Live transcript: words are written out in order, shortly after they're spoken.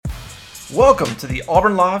Welcome to the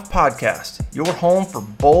Auburn Live Podcast, your home for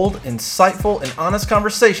bold, insightful, and honest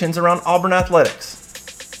conversations around Auburn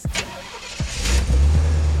athletics.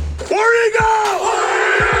 Where you go?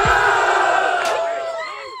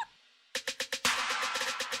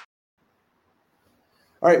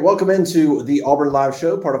 All right, welcome into the Auburn Live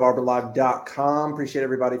Show, part of auburnlive.com. Appreciate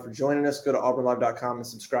everybody for joining us. Go to auburnlive.com and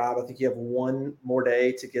subscribe. I think you have one more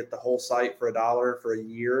day to get the whole site for $1 for a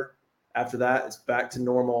year. After that, it's back to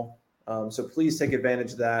normal. So please take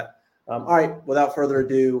advantage of that. All right, without further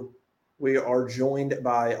ado, we are joined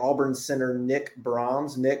by Auburn center Nick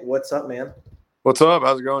Brahms. Nick, what's up, man? What's up?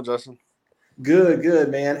 How's it going, Justin? Good,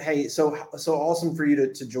 man. Hey, so awesome for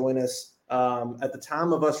you to join us. At the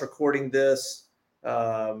time of us recording this,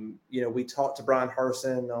 we talked to Brian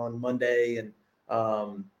Harsin on Monday and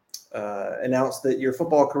announced that your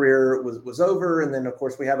football career was over. And then, of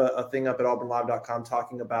course, we have a thing up at auburnlive.com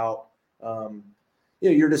talking about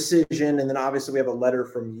your decision. And then obviously we have a letter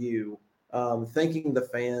from you thanking the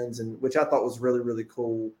fans, and which I thought was really, really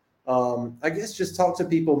cool. I guess just talk to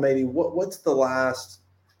people maybe what's the last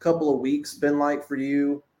couple of weeks been like for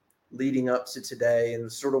you leading up to today,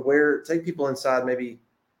 and sort of take people inside maybe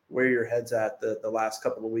where your head's at the last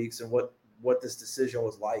couple of weeks and what this decision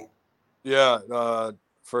was like. Yeah.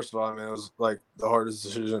 First of all, it was like the hardest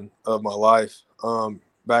decision of my life.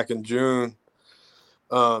 Back in June,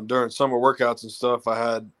 during summer workouts and stuff,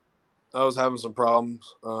 I was having some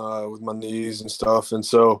problems with my knees and stuff. And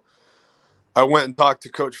so I went and talked to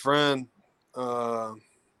Coach Friend,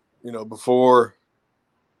 before,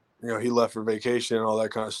 he left for vacation and all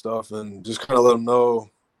that kind of stuff, and just kind of let him know,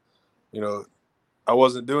 I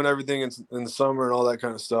wasn't doing everything in the summer and all that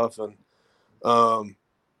kind of stuff. And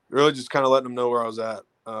really just kind of letting him know where I was at,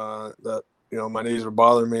 that, my knees were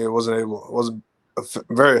bothering me. It wasn't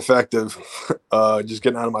very effective, just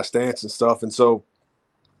getting out of my stance and stuff. And so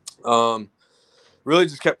really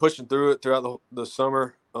just kept pushing through it throughout the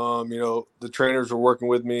summer. The trainers were working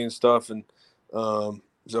with me and stuff. And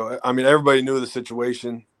so, everybody knew the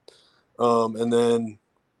situation. And then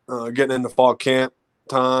getting into fall camp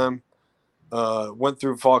time, went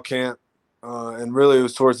through fall camp, and really it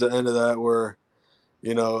was towards the end of that where,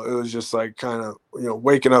 it was just like kind of,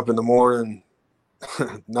 waking up in the morning,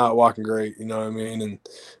 not walking great, and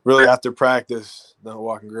really after practice, not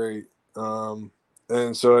walking great.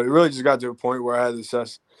 And so it really just got to a point where I had to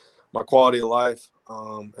assess my quality of life,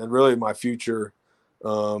 and really my future,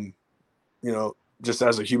 just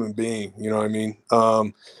as a human being,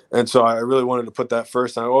 and so I really wanted to put that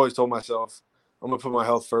first. And I always told myself, I'm going to put my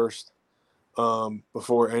health first,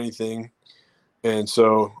 before anything. And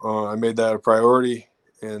so I made that a priority.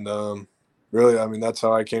 And really, that's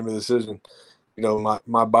how I came to the decision.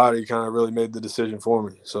 My body kind of really made the decision for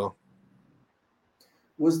me. So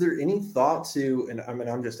was there any thought to, and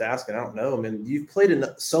I'm just asking, I don't know. You've played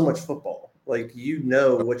so much football, like,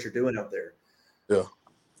 what you're doing out there. Yeah.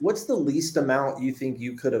 What's the least amount you think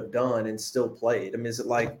you could have done and still played? Is it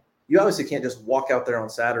like, you obviously can't just walk out there on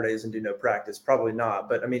Saturdays and do no practice? Probably not.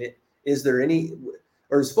 But is there any,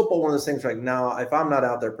 or is football one of those things like, no, if I'm not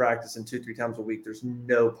out there practicing 2-3 times a week, there's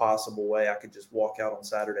no possible way I could just walk out on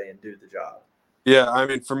Saturday and do the job? Yeah.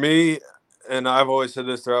 For me, and I've always said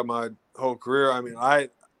this throughout my whole career,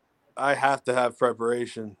 I have to have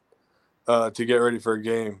preparation to get ready for a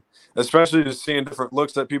game, especially just seeing different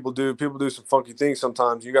looks that people do. People do some funky things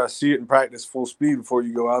sometimes. You got to see it in practice full speed before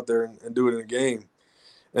you go out there and do it in a game.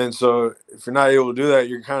 And so if you're not able to do that,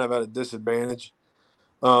 you're kind of at a disadvantage.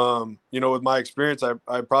 With my experience,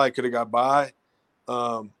 I probably could have got by,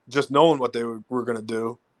 just knowing what they were going to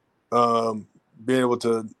do, being able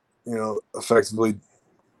to, effectively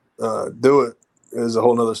do it is a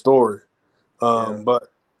whole nother story.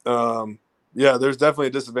 But there's definitely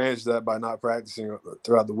a disadvantage to that by not practicing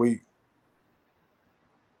throughout the week.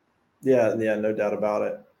 Yeah, no doubt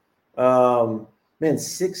about it.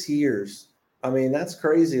 6 years. That's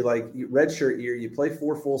crazy. Like, redshirt year, you play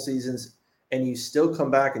 4 full seasons, and you still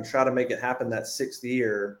come back and try to make it happen that 6th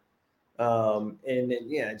year.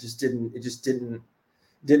 It just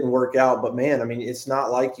didn't work out. But man, it's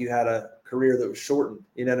not like you had a career that was shortened.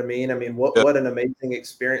 You know what I mean? What an amazing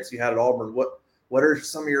experience you had at Auburn. What are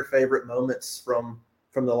some of your favorite moments from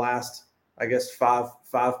the last, I guess, five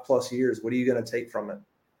plus years? What are you going to take from it?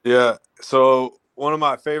 Yeah. So one of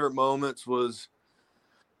my favorite moments was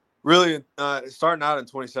really starting out in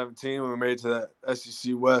 2017 when we made it to that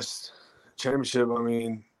SEC West championship.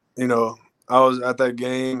 I was at that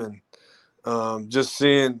game and just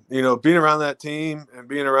seeing, being around that team and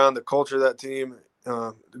being around the culture of that team,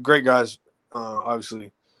 great guys,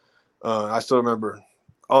 obviously. I still remember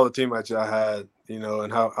all the teammates I had,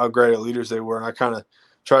 and how great leaders they were. And I kind of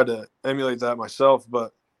tried to emulate that myself.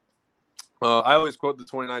 But I always quote the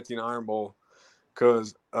 2019 Iron Bowl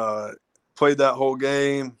because played that whole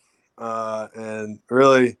game and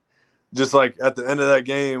really just like at the end of that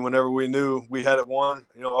game, whenever we knew we had it won,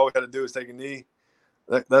 all we had to do was take a knee,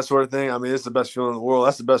 that sort of thing. I mean, it's the best feeling in the world.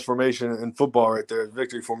 That's the best formation in football right there,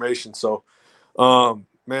 victory formation. So,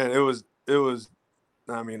 man, it was,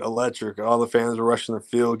 I mean, electric. All the fans were rushing the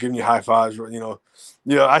field, giving you high fives.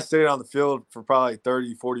 I stayed on the field for probably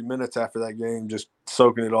 30, 40 minutes after that game, just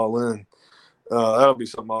soaking it all in. That'll be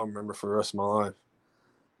something I'll remember for the rest of my life.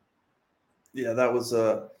 Yeah,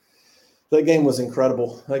 that game was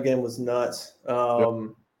incredible. That game was nuts.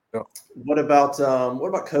 Yep. What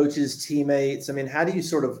about coaches, teammates? I mean, how do you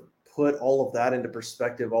sort of put all of that into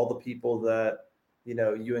perspective? All the people that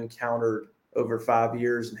you encountered over 5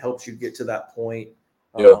 years and helped you get to that point.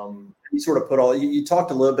 Yeah. You sort of put all you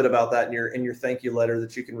talked a little bit about that in your thank you letter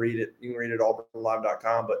that you can read it. You can read it at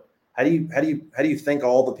auburnlive.com. But how do you think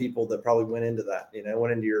all the people that probably went into that,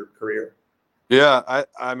 went into your career? Yeah,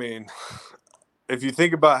 I mean, if you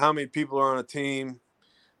think about how many people are on a team,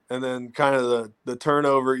 and then kind of the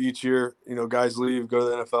turnover each year, guys leave, go to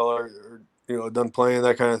the NFL, or done playing,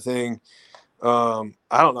 that kind of thing. I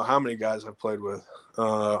don't know how many guys I've played with.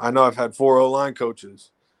 I know I've had 4 O-line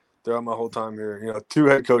coaches throughout my whole time here. 2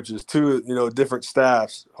 head coaches, 2 different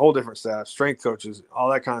staffs, whole different staffs, strength coaches, all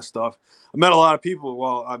that kind of stuff. I met a lot of people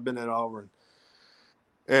while I've been at Auburn,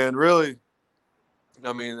 and really,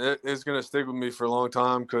 I mean, it's going to stick with me for a long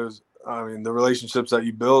time because, I mean, the relationships that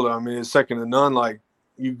you build, I mean, it's second to none. Like,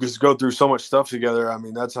 you just go through so much stuff together. I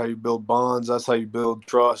mean, that's how you build bonds. That's how you build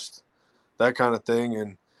trust, that kind of thing.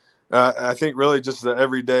 And I think really just the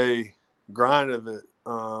everyday grind of it.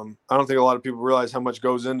 I don't think a lot of people realize how much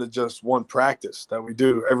goes into just one practice that we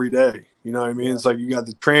do every day. You know what I mean? Yeah. It's like you got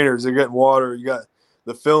the trainers, they're getting water. You got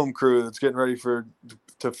the film crew that's getting ready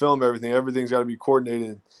to film everything. Everything's got to be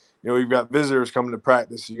coordinated. We've got visitors coming to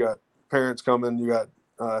practice. You got parents coming. You got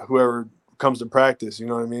whoever comes to practice. You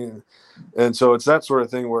know what I mean? And so it's that sort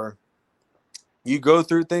of thing where you go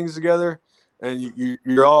through things together, and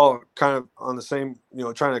you're all kind of on the same,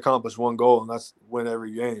 trying to accomplish one goal, and that's win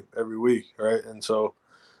every game, every week, right? And so,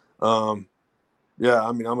 yeah,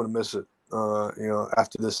 I mean, I'm going to miss it,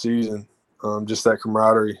 after this season, just that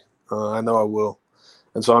camaraderie. I know I will.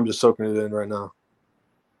 And so I'm just soaking it in right now.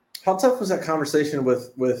 How tough was that conversation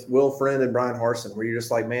with Will Friend and Brian Harsin, where you're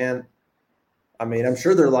just like, man, I mean, I'm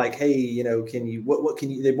sure they're like, hey, can you, what can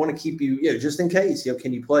you, they want to keep you, just in case,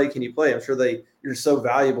 can you play? Can you play? I'm sure you're so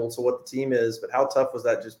valuable to what the team is, but how tough was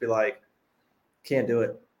that? Just be like, can't do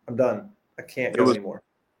it. I'm done. I can't go anymore.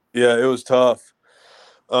 Yeah, it was tough.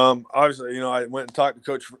 Obviously, I went and talked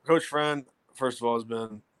to Coach Friend. First of all, has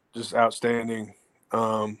been just outstanding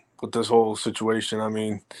with this whole situation. I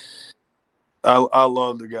mean, I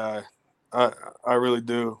love the guy. I really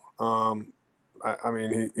do. I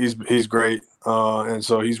mean, he's great, and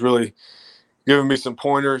so he's really giving me some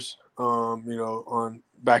pointers, on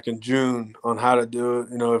back in June on how to do it.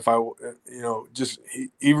 If I, just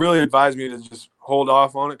he really advised me to just hold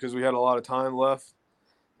off on it because we had a lot of time left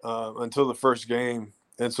until the first game,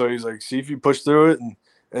 and so he's like, see if you push through it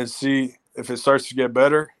and see if it starts to get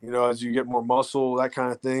better, as you get more muscle, that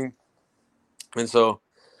kind of thing. And so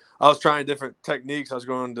I was trying different techniques. I was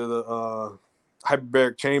going to the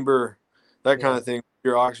hyperbaric chamber, that kind of thing,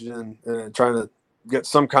 pure oxygen, and trying to get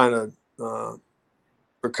some kind of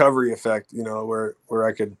recovery effect, where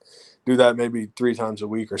I could do that maybe 3 times a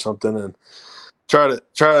week or something, and try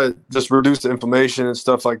to just reduce the inflammation and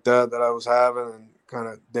stuff like that I was having, and kind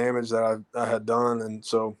of damage that I had done. And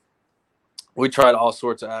so we tried all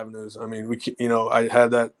sorts of avenues. I mean, I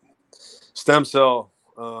had that stem cell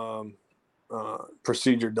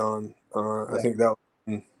procedure done. I think that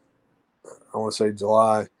was, I want to say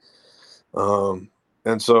July.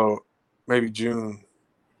 And so maybe June,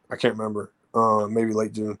 I can't remember, maybe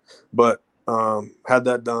late June, but had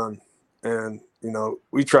that done. And,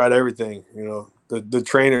 we tried everything, the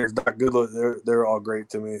trainers, Doc Goodlow, they're all great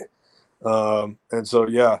to me. And so,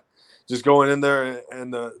 yeah, just going in there,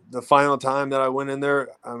 and the final time that I went in there,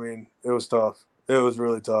 I mean, it was tough. It was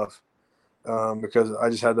really tough because I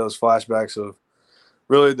just had those flashbacks of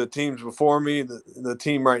really the teams before me, the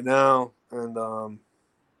team right now. And,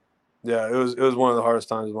 yeah, it was one of the hardest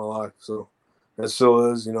times of my life. So it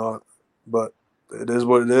still is, but it is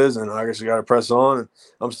what it is. And I guess you got to press on, and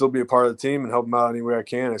I'm still be a part of the team and help them out any way I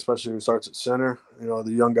can, especially who starts at center, the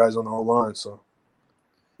young guys on the whole line. So.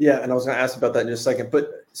 Yeah, and I was going to ask about that in just a second.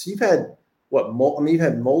 But so you've had you've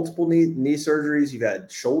had multiple knee surgeries, you've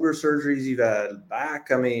had shoulder surgeries, you've had back.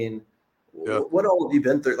 I mean, what all have you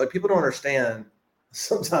been through? Like, people don't understand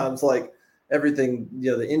sometimes. Like, everything,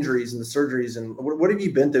 the injuries and the surgeries, and what have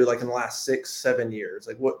you been through like in the last 6-7 years?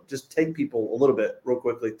 Like just take people a little bit real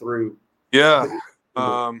quickly through. Yeah.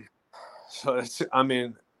 So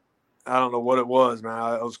I don't know what it was, man.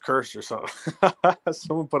 I was cursed or something.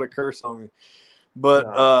 Someone put a curse on me.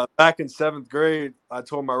 But back in 7th grade, I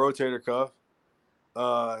tore my rotator cuff,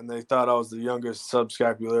 and they thought I was the youngest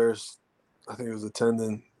subscapularis. I think it was a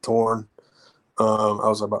tendon torn. I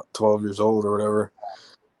was about 12 years old or whatever.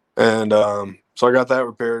 And so I got that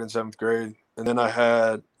repaired in 7th grade. And then I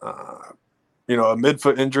had, a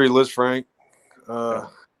midfoot injury, Liz Frank, that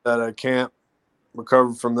I can't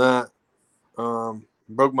recover from that.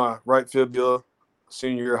 Broke my right fibula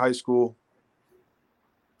senior year of high school.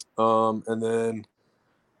 And then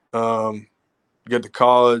get to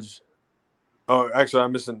college. Oh, actually,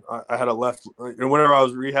 I'm missing. I had a left. Whenever I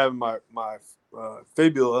was rehabbing my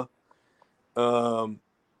fibula,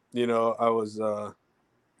 I was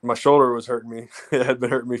my shoulder was hurting me. It had been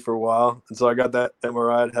hurting me for a while, and so I got that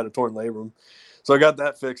MRI. I had a torn labrum, so I got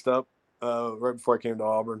that fixed up right before I came to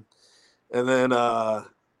Auburn. And then, I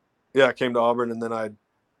came to Auburn, and then I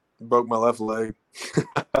broke my left leg,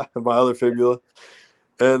 my other fibula,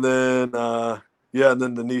 and then and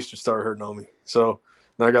then the knees just started hurting on me. So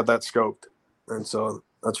then I got that scoped, and so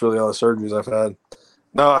that's really all the surgeries I've had.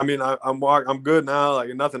 No, I mean I'm good now.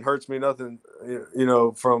 Like nothing hurts me. Nothing,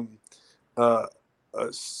 from a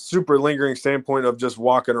super lingering standpoint of just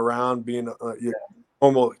walking around, being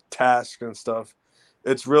normal tasks and stuff.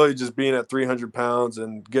 It's really just being at 300 pounds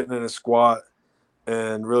and getting in a squat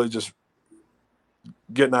and really just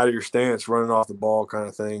getting out of your stance, running off the ball kind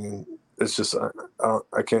of thing. And it's just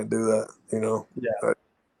I can't do that.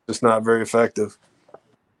 It's not very effective.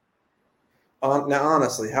 Now,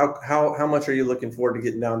 honestly, how much are you looking forward to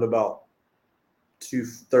getting down to about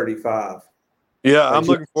 235? Yeah, I'm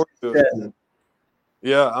looking forward to it.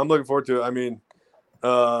 Yeah, I'm looking forward to it.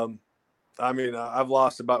 I've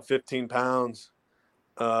lost about 15 pounds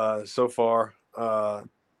so far,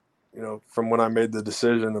 from when I made the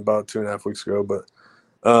decision about 2.5 weeks ago. But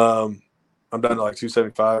I'm down to like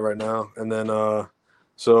 275 right now. And then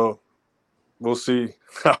so we'll see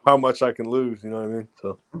how much I can lose, you know what I mean?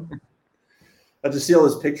 So I just see all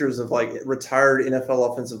those pictures of like retired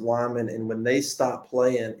NFL offensive linemen, and when they stop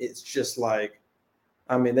playing, it's just like,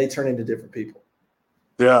 they turn into different people.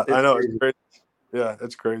 Yeah, I know. Crazy. It's crazy. Yeah,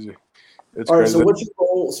 it's crazy. All right. So what's your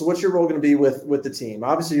role? So what's your role going to be with the team?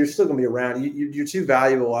 Obviously, you're still going to be around. You're too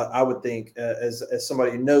valuable, I would think, as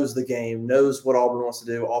somebody who knows the game, knows what Auburn wants to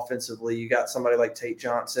do offensively. You got somebody like Tate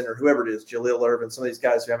Johnson or whoever it is, Jaleel Irvin, some of these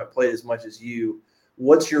guys who haven't played as much as you.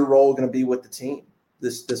 What's your role going to be with the team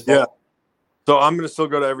this fall? Yeah. So I'm going to still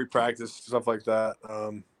go to every practice, stuff like that.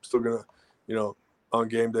 Still going to, on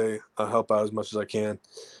game day, help out as much as I can,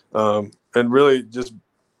 and really just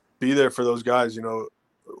be there for those guys.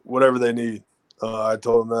 Whatever they need. I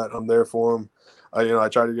told them that I'm there for them. I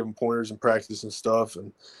try to give them pointers and practice and stuff,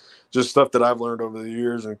 and just stuff that I've learned over the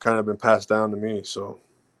years and kind of been passed down to me. So,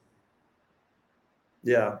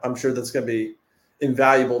 yeah, I'm sure that's going to be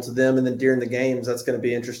invaluable to them. And then during the games, that's going to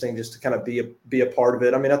be interesting just to kind of be a part of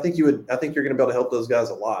it. I think you're going to be able to help those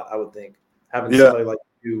guys a lot. I would think having somebody like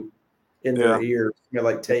you in their ear,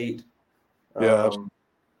 like Tate. That's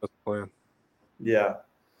the plan. Yeah.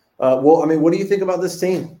 What do you think about this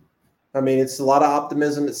team? It's a lot of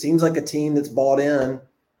optimism. It seems like a team that's bought in.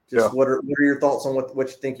 What are your thoughts on what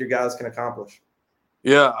you think your guys can accomplish?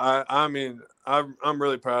 Yeah, I'm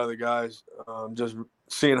really proud of the guys. Just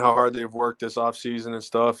seeing how hard they've worked this offseason and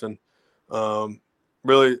stuff, and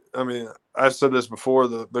really, I've said this before.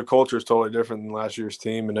 The culture is totally different than last year's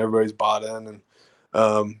team, and everybody's bought in,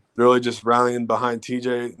 and really just rallying behind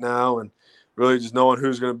TJ now, and really just knowing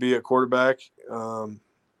who's going to be at quarterback.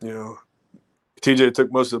 TJ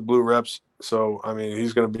took most of the blue reps, so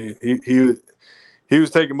he's going to be he was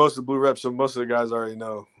taking most of the blue reps, so most of the guys already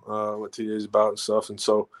know what TJ is about and stuff, and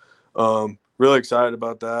so really excited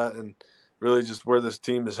about that, and really just where this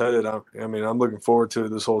team is headed. I'm looking forward to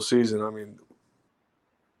this whole season. We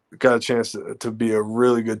got a chance to be a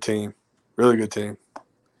really good team. Yeah,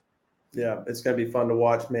 it's going to be fun to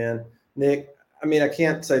watch, man. Nick, I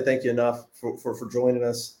can't say thank you enough for joining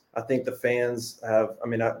us. I think the fans have,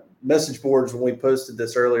 message boards when we posted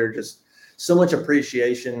this earlier, just so much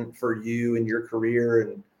appreciation for you and your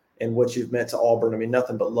career and what you've meant to Auburn.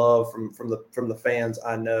 Nothing but love from the fans,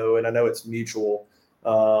 I know, and I know it's mutual.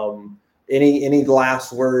 Any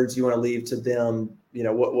last words you want to leave to them?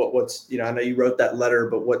 What's I know you wrote that letter,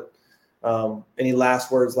 but what any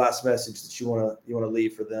last words, last message that you want to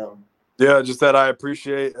leave for them? Yeah, just that I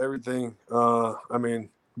appreciate everything.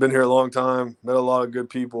 Been here a long time, met a lot of good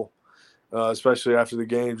people, especially after the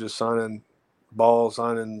game, just signing ball,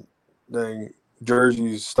 signing dang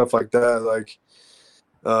jerseys, stuff like that. Like,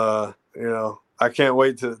 I can't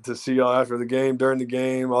wait to see y'all after the game, during the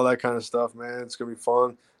game, all that kind of stuff, man. It's gonna be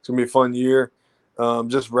fun. It's gonna be a fun year.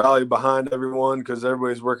 Just rally behind everyone because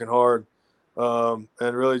everybody's working hard, and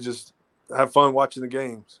really just have fun watching the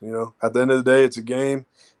games. At the end of the day, it's a game,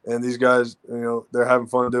 and these guys, they're having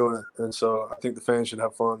fun doing it, and so I think the fans should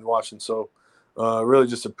have fun watching. So, really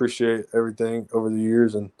just appreciate everything over the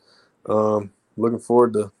years, and looking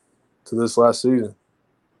forward to this last season.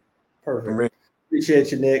 Perfect.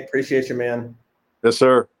 Appreciate you, Nick. Appreciate you, man. Yes,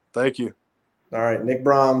 sir. Thank you. All right, Nick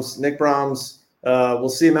Brahms. We'll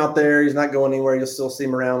see him out there. He's not going anywhere. You'll still see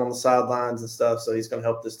him around on the sidelines and stuff. So he's going to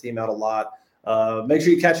help this team out a lot. Make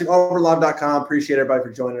sure you catch him over auburnlive.com. Appreciate everybody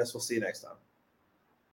for joining us. We'll see you next time.